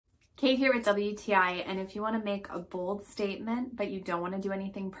Kate here with WTI, and if you want to make a bold statement but you don't want to do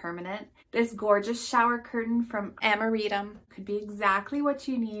anything permanent, this gorgeous shower curtain from Amaredom could be exactly what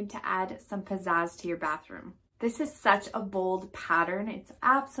you need to add some pizzazz to your bathroom. This is such a bold pattern. It's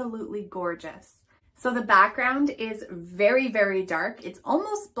absolutely gorgeous. So the background is very, very dark. It's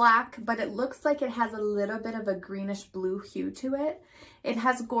almost black, but it looks like it has a little bit of a greenish blue hue to it. It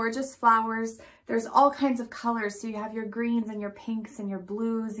has gorgeous flowers. There's all kinds of colors. So you have your greens and your pinks and your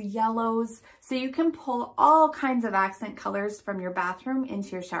blues, yellows. So you can pull all kinds of accent colors from your bathroom into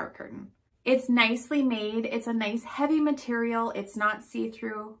your shower curtain. It's nicely made. It's a nice heavy material. It's not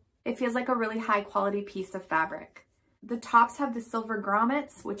see-through. It feels like a really high quality piece of fabric. The tops have the silver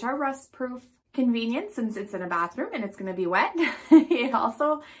grommets, which are rust-proof. Convenient since it's in a bathroom and it's going to be wet. It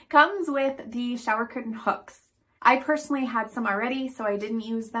also comes with the shower curtain hooks. I personally had some already, so I didn't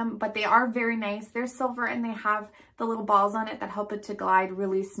use them, but they are very nice. They're silver and they have the little balls on it that help it to glide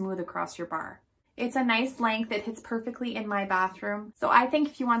really smooth across your bar. It's a nice length. It hits perfectly in my bathroom. So I think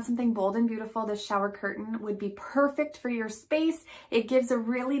if you want something bold and beautiful, this shower curtain would be perfect for your space. It gives a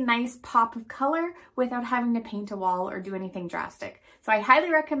really nice pop of color without having to paint a wall or do anything drastic. So I highly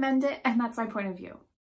recommend it, and that's my point of view.